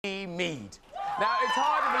Mead. Now, it's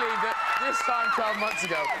hard to believe that this time 12 months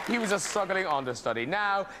ago, he was a struggling understudy.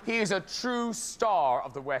 Now, he is a true star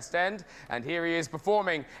of the West End, and here he is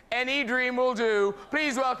performing Any Dream Will Do.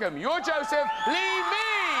 Please welcome your Joseph, Mead.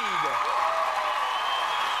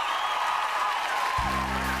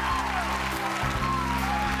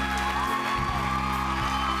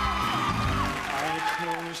 I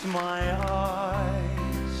closed my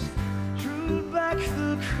eyes, drew back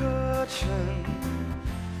the curtain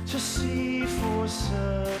to see for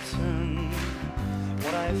certain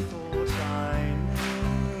what I thought I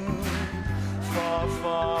knew. Far,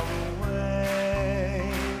 far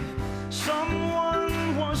away,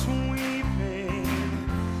 someone was weeping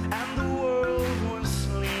and the world was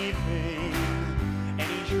sleeping.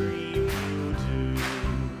 Any dream will do.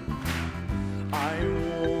 I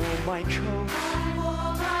wore my coat with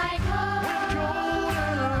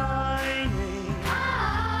golden lining,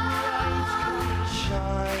 bright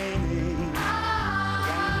shining,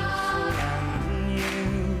 wonderful and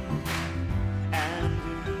new. And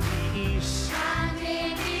in the east,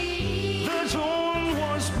 the dawn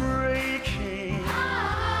was breaking,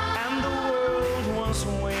 and the world was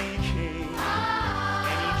waking.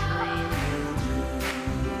 Any dream will do.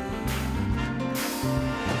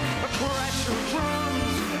 A crash of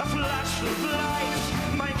drums, a flash of light,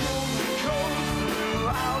 my golden coat flew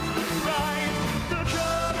out of sight. The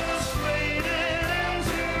colors faded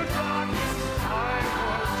into darkness, I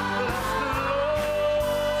was left alone.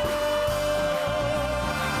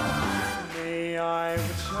 May I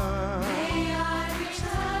return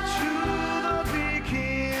to the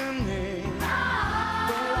beginning?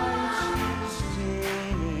 The light is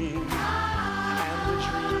dimming, and the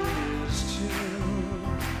dream is too.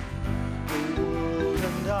 The world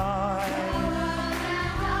and I,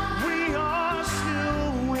 we are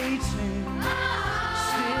still waiting,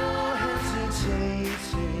 still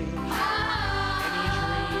hesitating. Any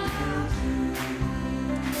dream will do.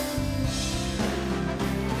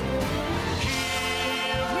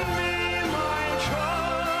 Give me my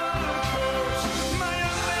color coat, my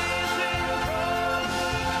amazing color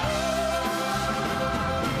coat.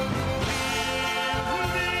 Give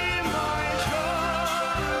me my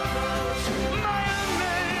color coat, my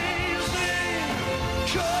amazing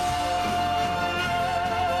color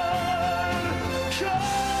coat.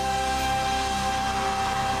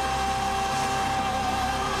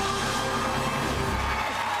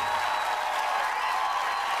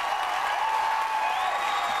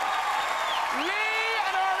 Lee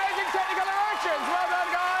and our amazing technical directions. Well done,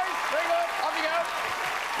 guys. Very good. Off you go.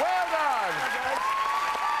 Well done.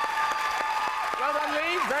 Well done,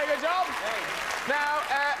 Lee. Very good job. Now,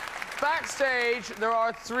 backstage, there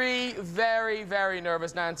are three very, very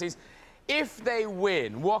nervous Nancys. If they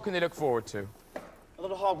win, what can they look forward to? A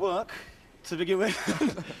lot of hard work to begin with,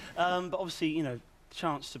 but obviously, you know,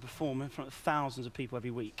 chance to perform in front of thousands of people every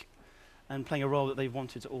week and playing a role that they've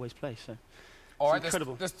wanted to always play. So, All right, it's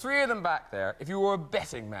incredible. there's three of them back there. If you were a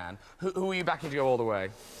betting man, who are you backing to go all the way?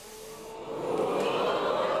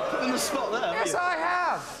 Put in the spot there. Yes, I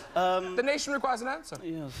have. The nation requires an answer.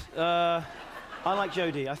 Yes. I like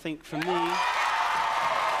Jodie. I think for me,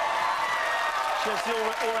 she has the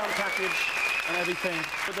all-round package and everything.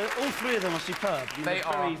 But all three of them are superb. I mean, They they're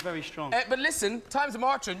are. very, very strong. But listen, time's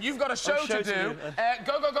marching. You've got a show to do.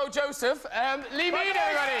 Go, go, go, Joseph. Lee Mead,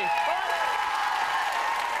 everybody.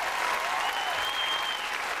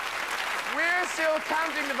 We're still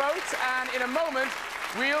counting the votes, and in a moment,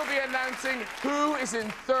 we'll be announcing who is in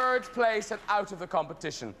third place and out of the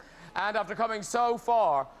competition. And after coming so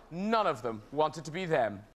far, none of them wanted to be them.